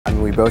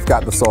mean, we both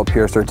got the soul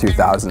piercer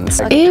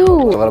 2000s. Like, Ew.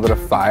 a little bit of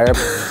fire.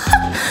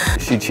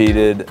 She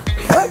cheated.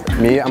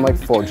 Me, I'm like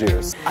full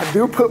juice. I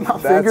do put my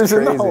fingers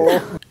in the hole.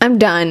 I'm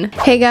done.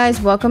 Hey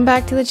guys, welcome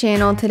back to the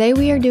channel. Today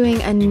we are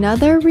doing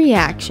another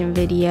reaction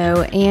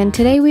video, and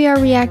today we are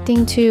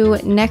reacting to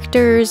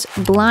Nectar's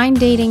blind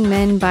dating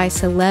men by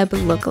celeb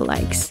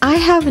lookalikes. I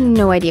have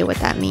no idea what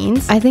that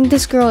means. I think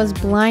this girl is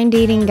blind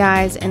dating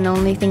guys, and the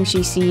only thing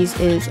she sees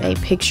is a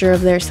picture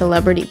of their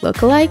celebrity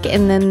lookalike,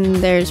 and then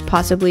there's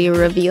possibly a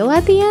reveal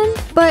at the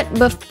end. But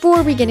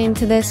before we get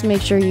into this,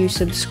 make sure you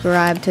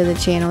subscribe to the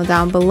channel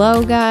down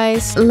below,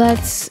 guys.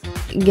 Let's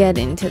get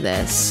into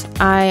this.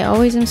 I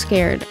always am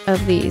scared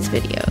of these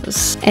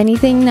videos.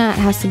 Anything that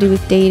has to do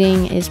with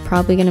dating is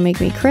probably gonna make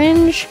me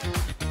cringe,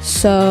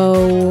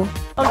 so...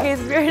 Okay,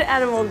 spirit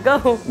animal,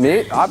 go.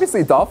 Me?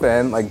 Obviously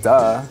dolphin, like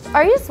duh.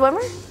 Are you a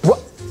swimmer?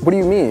 What do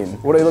you mean?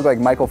 What do you look like,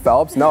 Michael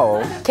Phelps?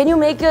 No. Can you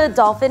make a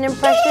dolphin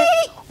impression?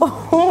 Do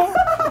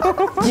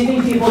you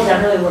think people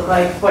generally look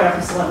like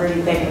whatever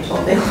celebrity they get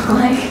told they look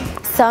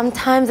like?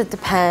 Sometimes it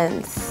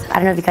depends. I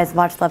don't know if you guys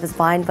watch Love is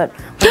Blind, but...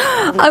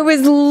 I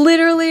was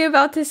literally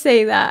about to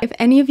say that. If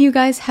any of you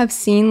guys have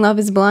seen Love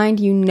is Blind,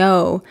 you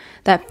know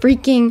that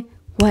freaking...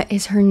 what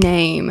is her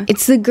name?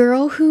 It's the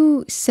girl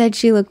who said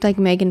she looked like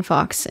Megan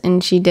Fox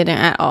and she didn't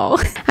at all.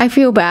 I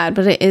feel bad,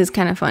 but it is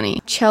kind of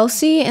funny.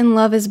 Chelsea in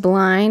Love is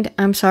Blind,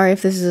 I'm sorry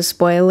if this is a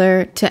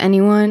spoiler to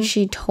anyone,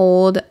 she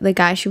told the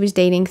guy she was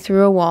dating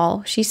through a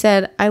wall, she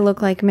said, "I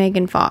look like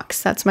Megan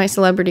Fox. That's my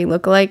celebrity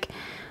lookalike."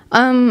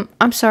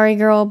 I'm sorry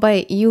girl,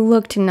 but you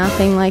looked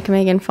nothing like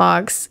Megan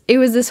Fox. It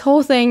was this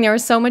whole thing, there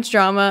was so much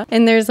drama,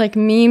 and there's like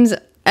memes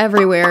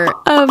everywhere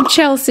of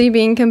Chelsea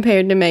being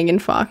compared to Megan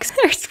Fox.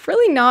 There's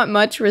really not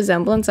much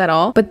resemblance at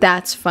all, but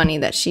that's funny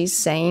that she's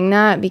saying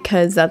that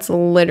because that's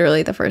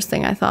literally the first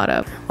thing I thought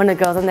of. When the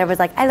girls in there was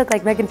like, I look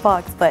like Megan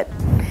Fox, but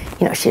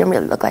you know, she didn't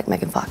really look like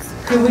Megan Fox.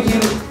 Who would you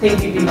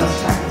think you'd be most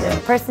attracted to?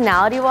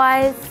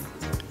 Personality-wise,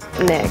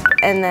 Nick.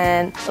 And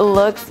then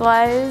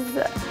looks-wise,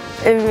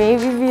 it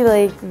maybe be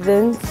like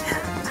Vince.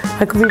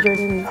 I could be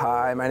Jordan.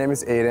 Hi, my name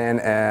is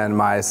Aiden, and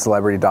my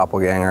celebrity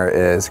doppelganger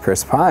is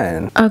Chris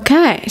Pine.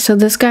 Okay, so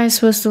this guy's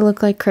supposed to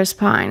look like Chris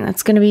Pine.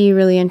 That's gonna be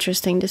really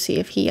interesting to see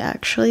if he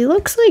actually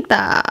looks like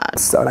that.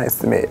 So nice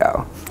to meet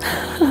you.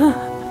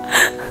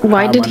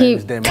 Why did he...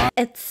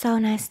 It's so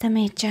nice to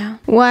meet you.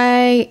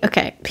 Why...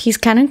 okay, he's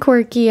kind of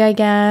quirky, I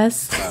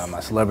guess.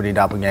 My celebrity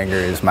doppelganger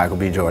is Michael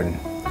B. Jordan.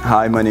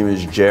 Hi, my name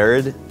is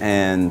Jared,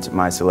 and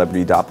my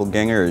celebrity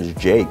doppelganger is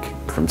Jake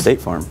from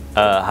State Farm.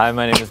 Hi,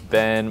 my name is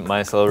Ben.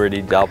 My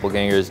celebrity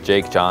doppelganger is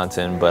Jake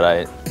Johnson, but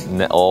I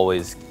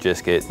always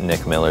just get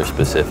Nick Miller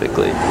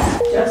specifically.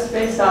 Just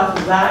based off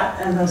of that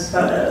and those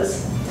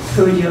photos,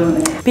 who would you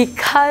eliminate?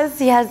 Because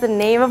he has the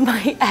name of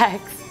my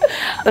ex,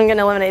 I'm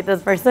gonna eliminate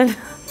this person.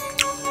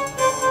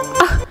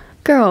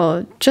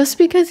 Girl, just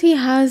because he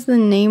has the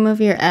name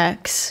of your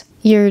ex,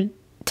 you're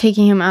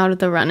taking him out of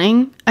the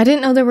running? I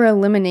didn't know there were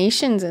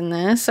eliminations in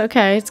this.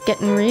 Okay, it's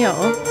getting real.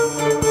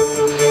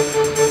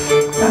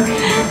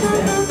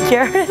 Okay.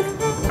 Jared?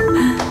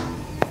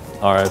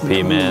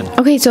 R.I.P. man.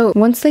 Okay, so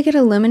once they get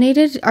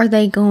eliminated, are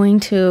they going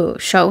to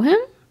show him?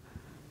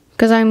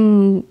 Because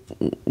I'm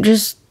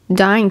just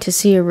dying to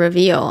see a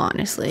reveal,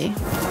 honestly.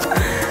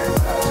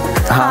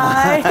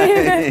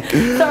 Hi.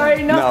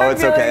 Sorry, No,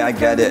 it's okay. I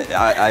get it.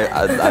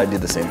 I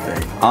did the same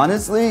thing.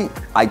 Honestly,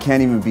 I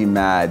can't even be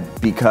mad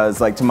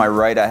because, like, to my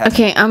right, I have.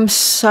 Okay, I'm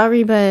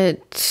sorry, but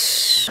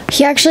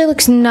he actually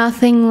looks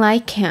nothing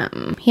like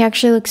him. He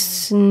actually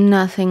looks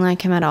nothing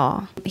like him at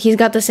all. He's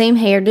got the same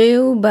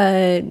hairdo,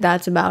 but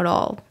that's about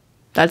all.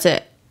 That's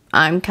it.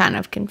 I'm kind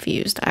of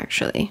confused,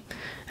 actually.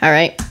 All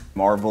right.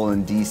 Marvel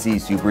and DC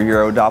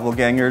superhero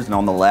doppelgangers, and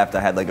on the left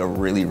I had like a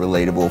really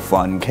relatable,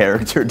 fun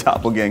character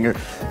doppelganger.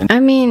 I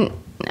mean,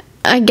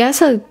 I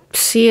guess I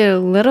see it a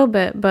little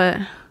bit, but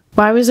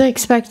why was I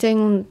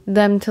expecting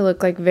them to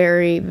look like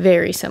very,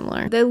 very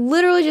similar? They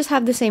literally just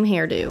have the same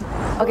hairdo.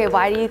 Okay,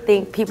 why do you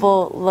think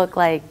people look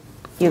like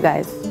you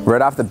guys?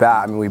 Right off the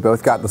bat, I mean, we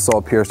both got the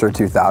soul piercer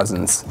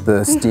 2000s,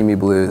 the steamy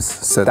blues,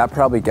 so that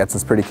probably gets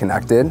us pretty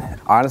connected.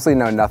 Honestly,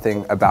 know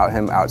nothing about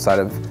him outside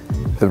of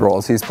the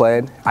roles he's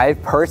played. I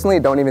personally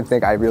don't even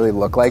think I really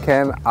look like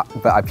him,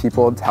 but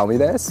people tell me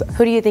this.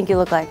 Who do you think you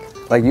look like?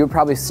 Like, you would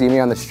probably see me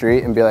on the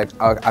street and be like,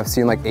 oh, I've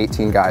seen like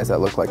 18 guys that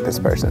look like this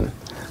person.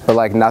 But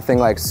like nothing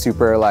like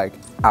super like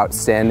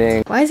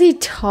outstanding. Why is he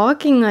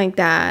talking like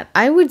that?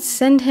 I would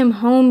send him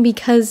home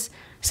because...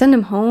 send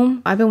him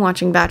home? I've been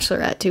watching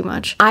Bachelorette too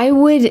much. I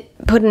would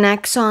put an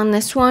X on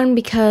this one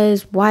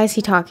because why is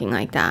he talking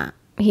like that?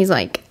 He's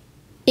like,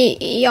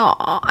 yeah.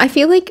 I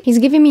feel like he's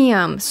giving me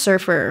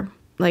surfer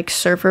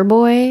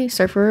boy,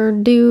 surfer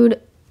dude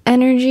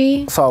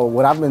energy. So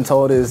what I've been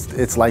told is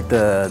it's like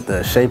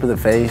the shape of the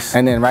face.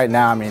 And then right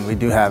now, I mean, we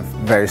do have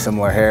very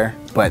similar hair,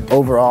 but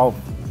overall,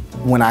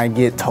 when I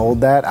get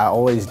told that, I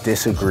always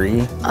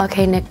disagree.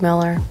 Okay, Nick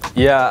Miller.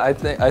 Yeah, I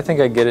think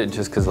I get it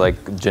just because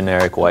like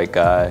generic white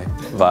guy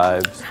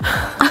vibes.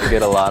 I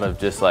get a lot of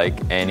just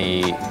like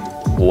any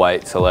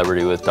white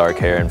celebrity with dark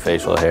hair and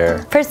facial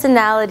hair.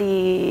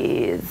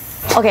 Personalities.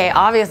 Okay,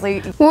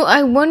 obviously. Well,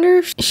 I wonder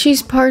if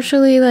she's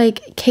partially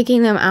like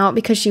kicking them out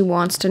because she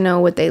wants to know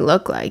what they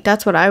look like.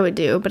 That's what I would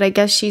do. But I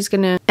guess she's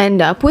gonna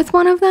end up with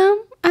one of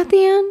them at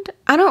the end.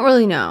 I don't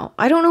really know.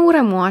 I don't know what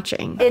I'm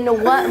watching. In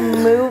what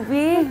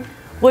movie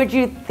would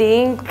you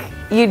think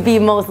you'd be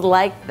most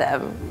like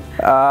them?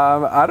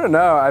 I don't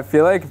know. I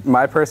feel like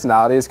my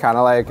personality is kind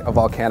of like a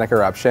volcanic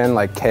eruption,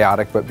 like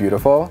chaotic but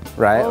beautiful,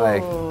 right?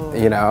 Like,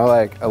 you know,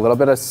 like a little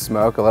bit of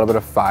smoke, a little bit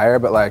of fire,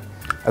 but like,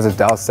 as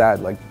Adele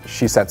said, like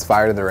she sets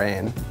fire to the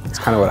rain. It's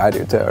kind of what I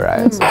do too,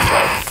 right? So it's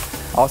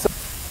like, also.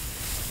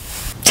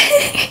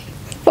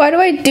 Why do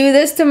I do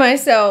this to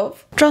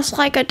myself? Just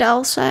like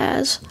Adele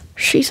says,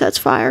 she sets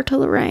fire to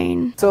the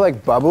rain. So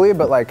like bubbly,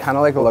 but like kind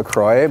of like a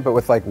LaCroix, but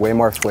with like way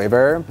more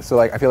flavor. So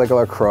like I feel like a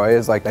LaCroix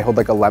is like they hold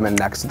like a lemon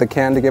next to the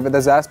can to give it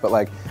the zest, but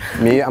like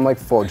me, I'm like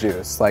full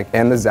juice, like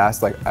and the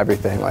zest, like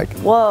everything, like.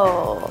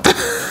 Whoa.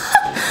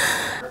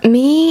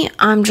 Me,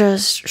 I'm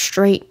just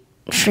straight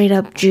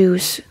up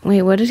juice.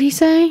 Wait, what did he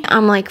say?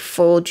 I'm like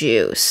full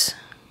juice.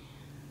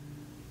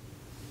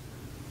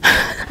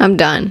 I'm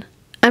done.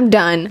 I'm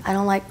done. I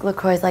don't like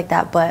LaCroix like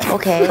that, but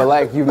okay. But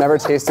like you've never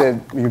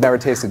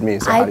tasted me,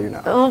 so how do you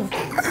know?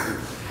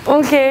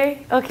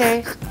 Okay.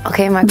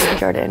 Okay, Michael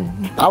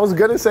Jordan. I was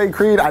gonna say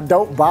Creed, I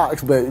don't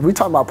box, but we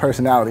talking about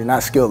personality,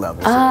 not skill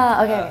level. So.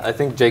 Okay. I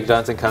think Jake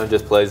Johnson kind of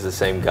just plays the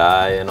same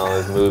guy in all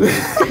his movies.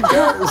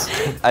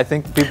 I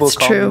think people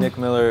call me Nick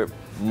Miller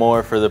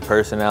more for the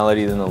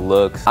personality than the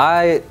looks.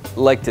 I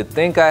like to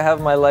think I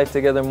have my life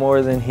together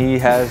more than he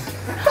has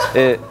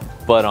it,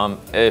 but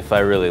if I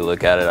really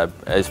look at it,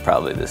 it's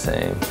probably the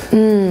same.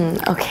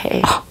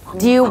 Okay.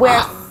 Do you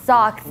wear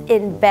socks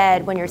in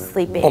bed when you're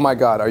sleeping? Oh my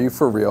God, are you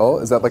for real?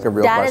 Is that like a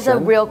real question? That is a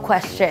real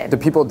question. Do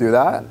people do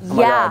that? Oh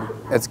my Yeah.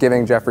 God. It's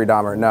giving Jeffrey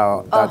Dahmer.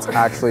 No, that's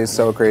actually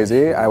so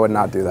crazy. I would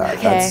not do that.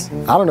 Okay.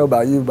 I don't know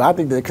about you, but I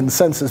think the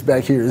consensus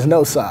back here is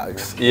no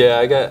socks. Yeah,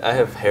 I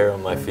have hair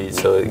on my feet,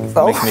 so it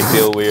makes me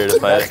feel weird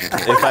if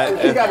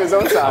He got his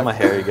own socks. I'm a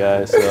hairy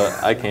guy, so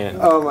I can't.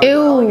 Oh my Ew.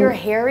 Oh, you're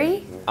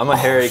hairy? I'm a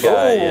hairy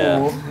guy,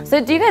 yeah.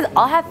 So do you guys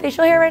all have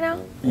facial hair right now?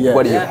 Yeah.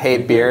 What do you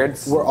hate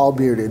beards? We're all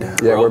bearded. Yeah,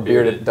 we're all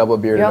bearded, double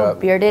bearded You're all up.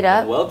 bearded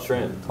up? Well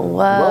trimmed. Whoa.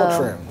 Well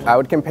trimmed. I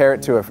would compare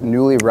it to a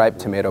newly ripe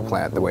tomato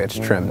plant, the way it's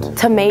trimmed.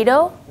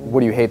 Tomato?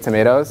 What do you hate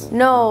tomatoes?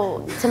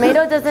 No,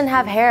 tomato doesn't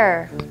have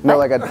hair. No,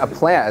 like a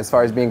plant as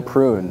far as being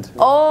pruned.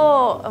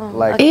 Oh.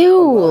 Like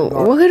Ew.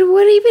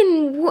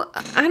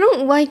 I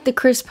don't like the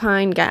Chris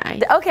Pine guy.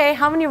 Okay,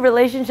 how many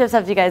relationships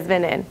have you guys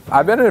been in?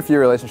 I've been in a few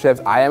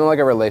relationships. I am like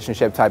a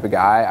relationship type of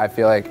guy. I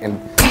feel like in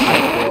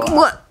high school.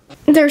 What?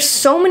 There's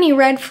so many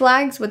red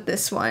flags with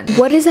this one.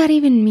 What does that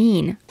even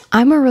mean?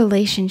 I'm a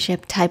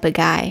relationship type of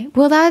guy.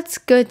 Well, that's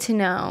good to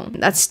know.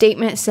 That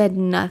statement said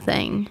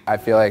nothing. I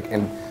feel like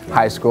in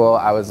high school,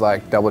 I was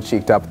like double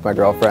cheeked up with my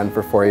girlfriend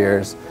for 4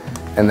 years.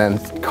 And then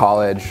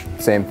college,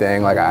 same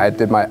thing. Like I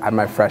had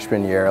my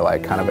freshman year,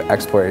 like kind of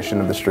exploration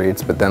of the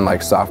streets, but then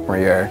like sophomore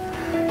year,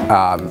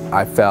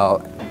 I fell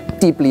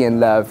deeply in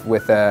love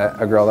with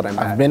a girl that I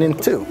met. I've been in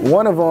two.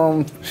 One of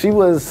them, she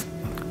was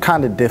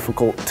kind of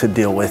difficult to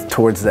deal with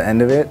towards the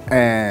end of it,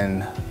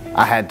 and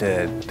I had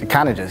to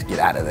kind of just get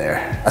out of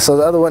there. So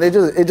the other one, it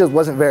just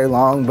wasn't very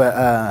long,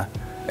 but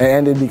it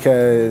ended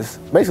because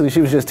basically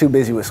she was just too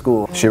busy with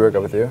school. She broke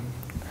up with you?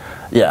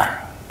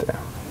 Yeah. Damn.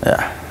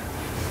 Yeah.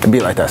 It'd be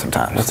like that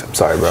sometimes. I'm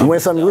sorry, bro. You win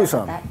something, you lose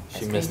something.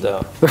 She missed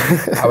out.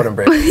 I wouldn't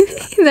break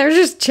it. They're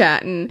just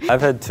chatting.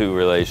 I've had 2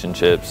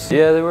 relationships.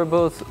 Yeah, they were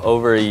both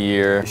over a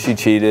year. She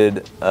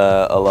cheated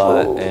a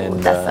lot,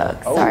 and That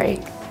sucks. Sorry.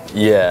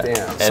 yeah. Damn. And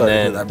Sorry to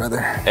then hear that, brother.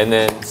 and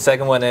then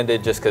second one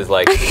ended just because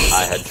like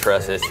I had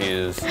trust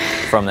issues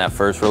from that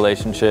first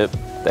relationship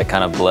that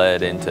kind of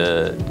bled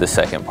into the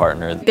second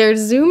partner. They're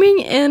zooming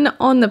in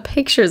on the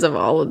pictures of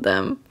all of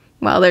them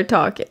while they're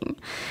talking.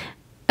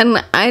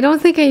 And I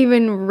don't think I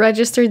even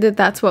registered that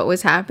that's what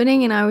was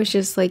happening, and I was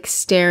just like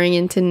staring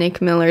into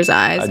Nick Miller's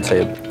eyes. I'd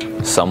say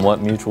a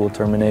somewhat mutual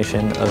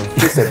termination of.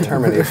 He said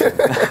termination.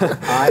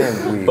 I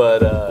am weak.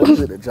 But Was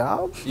it a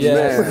job? yeah.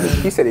 Man,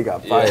 he said he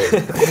got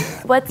fired.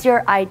 What's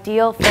your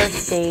ideal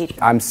first date?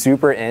 I'm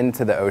super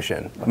into the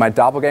ocean. My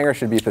doppelganger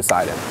should be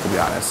Poseidon, to be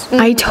honest.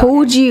 I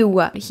told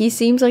you. He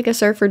seems like a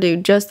surfer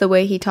dude, just the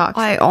way he talks.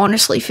 I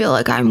honestly feel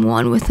like I'm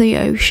one with the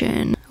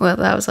ocean. Well,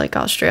 that was like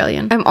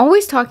Australian. I'm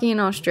always talking in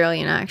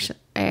Australian accent.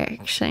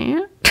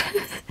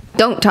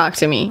 Don't talk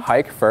to me.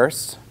 Hike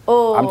first.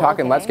 Oh, I'm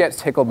talking, okay. let's get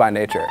tickled by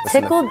nature.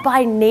 Listen to- Tickled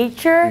by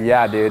nature?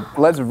 Yeah, dude.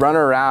 Let's run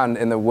around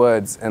in the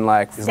woods and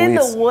like these In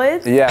the leaves.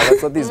 woods? Yeah,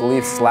 let's let these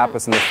leaves slap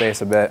us in the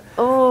face a bit.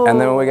 And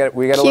then when we get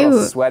a little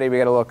Cute. sweaty, we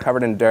get a little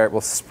covered in dirt,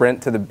 we'll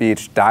sprint to the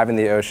beach, dive in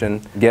the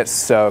ocean, get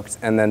soaked,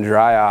 and then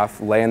dry off,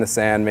 lay in the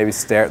sand, maybe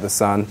stare at the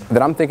sun.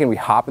 Then I'm thinking we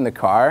hop in the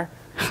car,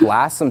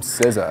 blast some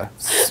SZA,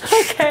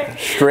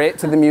 straight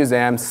to the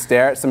museum,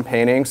 stare at some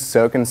paintings,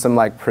 soak in some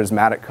like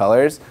prismatic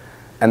colors.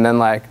 And then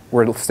like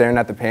we're staring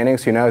at the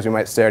paintings, who knows, we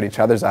might stare at each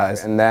other's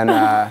eyes. And then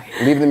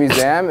leave the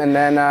museum and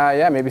then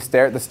yeah, maybe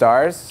stare at the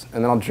stars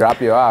and then I'll drop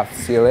you off.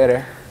 See you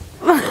later.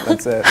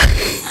 That's it.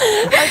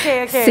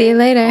 Okay. See you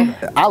later.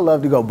 I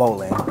love to go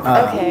bowling.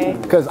 Okay.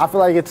 Because I feel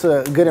like it's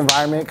a good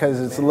environment because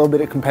it's a little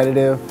bit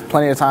competitive,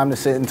 plenty of time to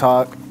sit and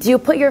talk. Do you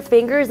put your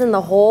fingers in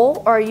the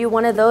hole, or are you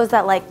one of those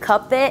that like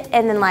cup it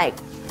and then like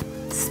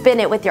spin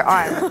it with your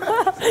arm?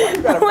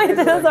 Wait,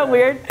 that sounds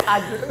weird.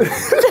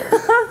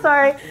 I'm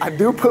sorry. I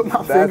do put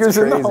my fingers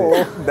in the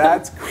hole.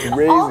 That's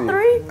crazy. All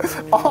three?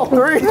 All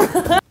three.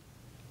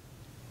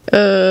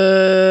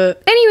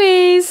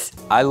 Anyways.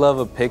 I love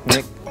a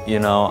picnic. You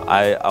know,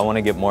 I want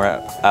to get more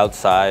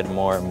outside,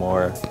 more and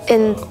more.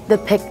 In the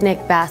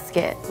picnic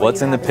basket.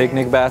 What's in the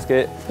picnic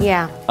basket?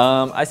 Yeah.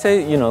 I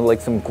say, you know,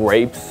 like some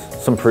grapes,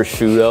 some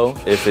prosciutto,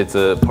 if it's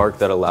a park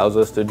that allows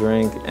us to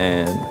drink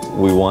and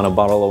we want a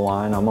bottle of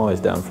wine, I'm always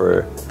down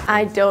for.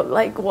 I don't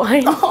like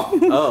wine.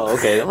 Oh,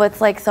 okay.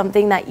 What's like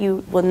something that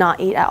you will not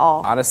eat at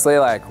all? Honestly,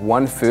 like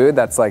one food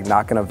that's like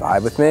not gonna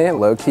vibe with me,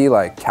 low key,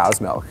 like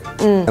cow's milk.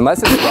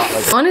 Unless it's raw,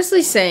 like,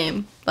 Honestly,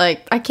 same.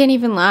 Like, I can't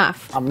even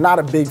laugh. I'm not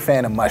a big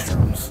fan of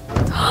mushrooms.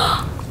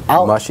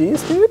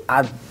 mushies, dude.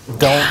 I'm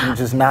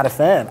just not a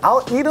fan.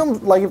 I'll eat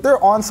them, like if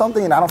they're on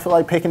something and I don't feel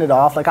like picking it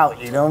off, like I'll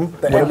eat them.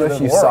 What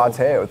if you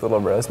saute it with a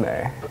little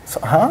rosemary?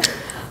 Huh?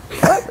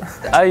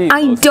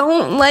 I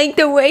don't like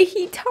the way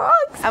he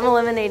talks. I'm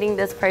eliminating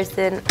this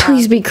person.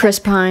 Please be Chris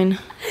Pine.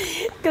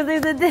 Because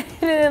they said they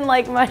didn't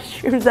like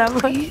mushrooms that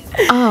much.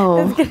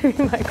 Oh,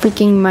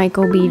 freaking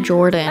Michael B.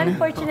 Jordan.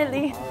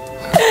 Unfortunately.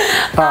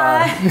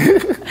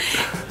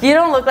 You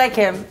don't look like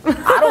him.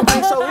 I don't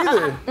think so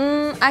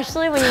either.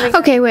 Actually, when you make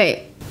Okay,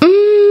 wait.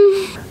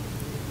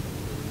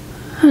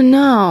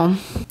 No,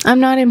 I'm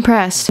not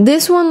impressed.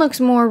 This one looks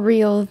more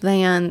real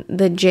than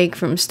the Jake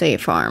from State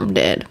Farm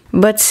did.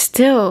 But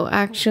still,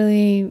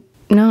 actually,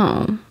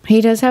 no. He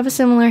does have a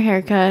similar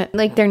haircut.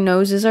 Like, their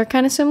noses are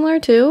kind of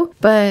similar too,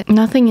 but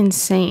nothing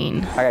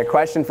insane. Okay,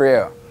 question for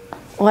you.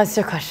 What's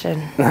your question?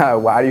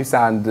 Why do you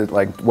sound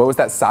like, what was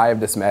that sigh of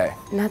dismay?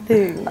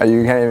 Nothing.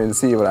 You can't even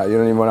see what you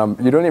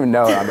don't even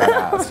know what I'm gonna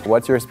ask.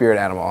 What's your spirit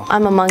animal?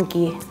 I'm a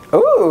monkey.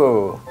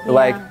 Ooh, Yeah.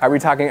 like, are we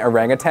talking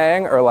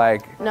orangutan or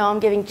like? No, I'm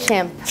giving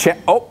chimp.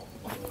 Oh,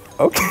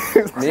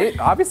 okay. Me,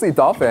 obviously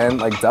dolphin,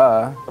 like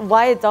duh.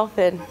 Why a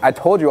dolphin? I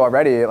told you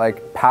already,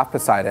 like half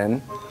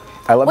Poseidon.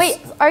 I love.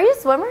 Wait, are you a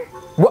swimmer?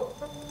 What?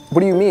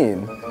 What do you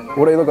mean?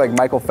 What do you look like,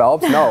 Michael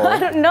Phelps? No. I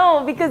don't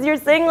know, because you're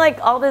saying like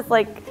all this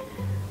like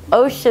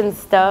ocean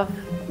stuff.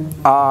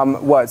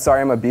 What? Sorry,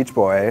 I'm a beach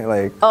boy.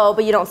 Like. Oh,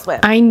 but you don't swim.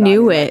 I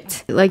knew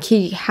it. Like,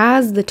 he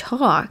has the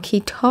talk. He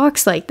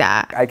talks like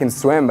that. I can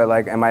swim, but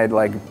like, am I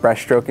like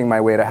breaststroking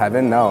my way to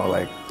heaven? No,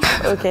 like.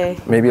 Okay.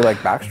 Maybe like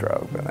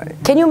backstroke, but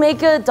like. Can you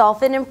make a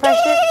dolphin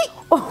impression?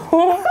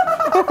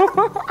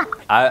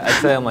 I'd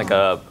say I'm like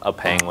a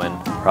penguin,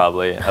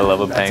 probably. I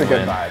love a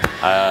penguin. That's a good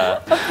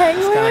vibe. A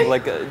penguin? It's kind of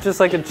like just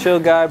like a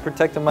chill guy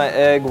protecting my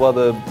egg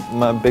while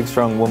my big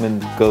strong woman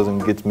goes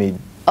and gets me.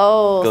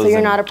 Oh, so goes you're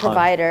and not a hunt.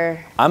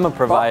 provider. I'm a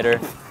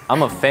provider.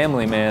 I'm a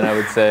family man, I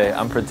would say.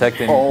 I'm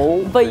protecting.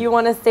 Oh. But you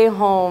want to stay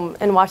home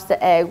and watch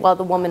the egg while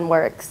the woman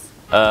works.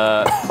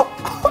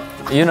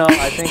 You know,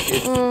 I think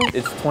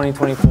it's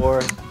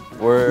 2024.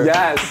 We're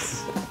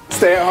Yes.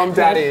 Stay-at-home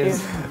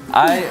daddies.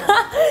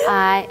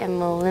 I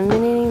am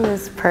eliminating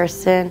this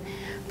person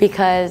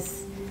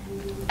because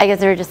I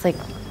guess they're just like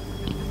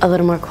a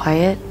little more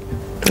quiet.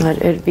 But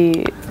it'd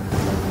be.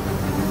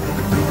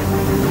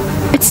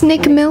 It's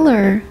Nick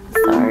Miller.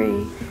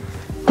 Sorry.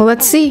 Well,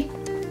 let's see.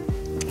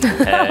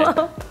 Hey,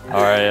 how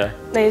are you?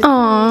 Nice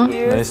Aw. to meet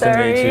you. Nice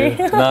Sorry. to meet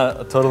you.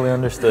 Not totally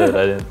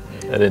understood.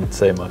 I didn't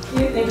say much.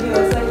 You think he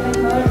looks like Nick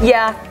Miller?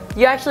 Yeah,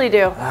 you actually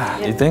do.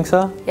 You think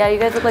so? Yeah, you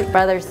guys look like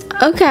brothers.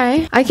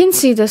 Okay, I can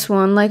see this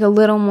one like a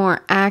little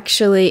more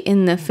actually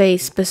in the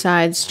face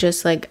besides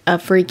just like a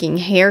freaking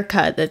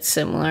haircut that's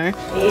similar.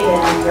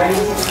 Aiden, ready?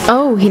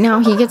 Oh, now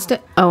he gets to.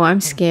 Oh,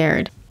 I'm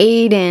scared.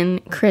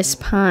 Aiden Chris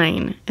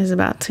Pine is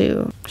about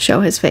to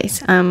show his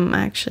face. I'm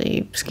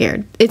actually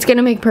scared. It's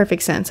gonna make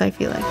perfect sense, I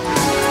feel like.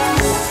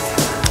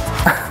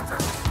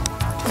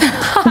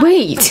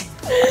 Wait.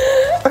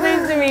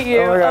 Nice to meet you.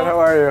 Oh my God, how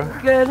are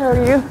you? Good, how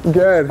are you?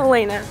 Good.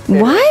 Elena.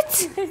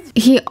 What?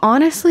 He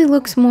honestly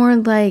looks more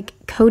like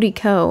Cody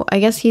Ko. I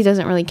guess he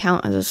doesn't really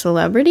count as a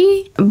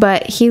celebrity,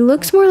 but he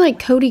looks more like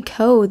Cody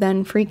Ko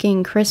than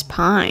freaking Chris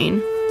Pine.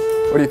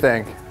 What do you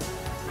think?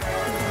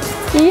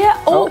 Yeah.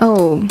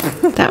 Oh,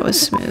 that was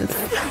smooth.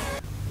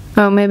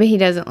 Oh, maybe he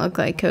doesn't look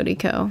like Cody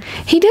Ko.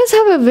 He does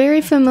have a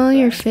very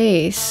familiar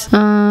face.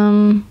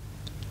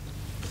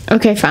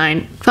 Okay,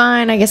 fine.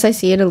 Fine, I guess I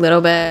see it a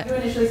little bit. You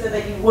initially said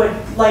that you would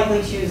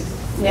likely choose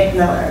Nick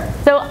Miller.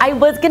 So I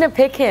was gonna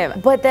pick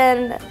him, but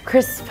then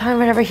Chris Pine,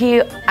 whatever,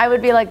 I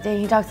would be like, dang,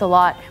 he talks a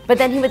lot. But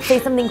then he would say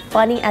something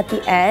funny at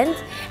the end,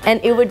 and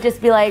it would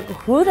just be like,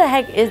 who the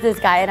heck is this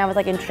guy? And I was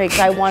like intrigued,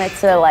 so I wanted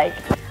to like,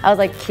 I was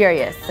like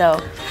curious. So,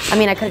 I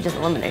mean, I could have just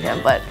eliminated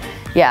him, but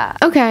yeah.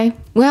 Okay,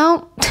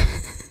 well,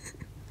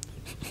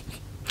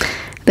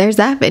 there's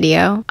that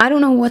video. I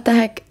don't know what the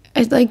heck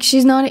Like,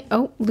 she's not,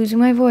 oh, losing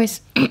my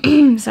voice.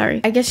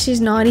 Sorry. I guess she's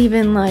not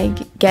even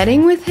like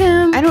getting with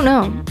him. I don't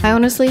know. I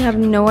honestly have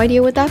no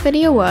idea what that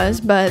video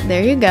was, but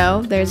there you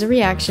go. There's a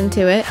reaction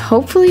to it.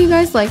 Hopefully you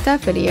guys liked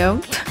that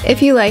video.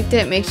 If you liked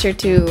it, make sure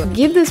to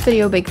give this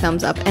video a big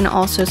thumbs up and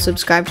also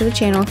subscribe to the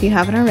channel if you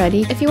haven't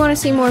already. If you want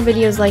to see more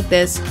videos like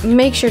this,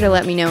 make sure to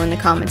let me know in the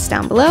comments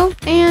down below,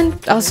 and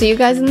I'll see you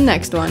guys in the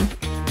next one.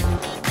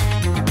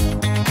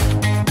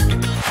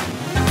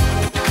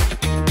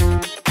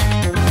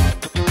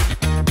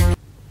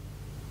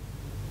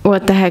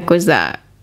 What the heck was that?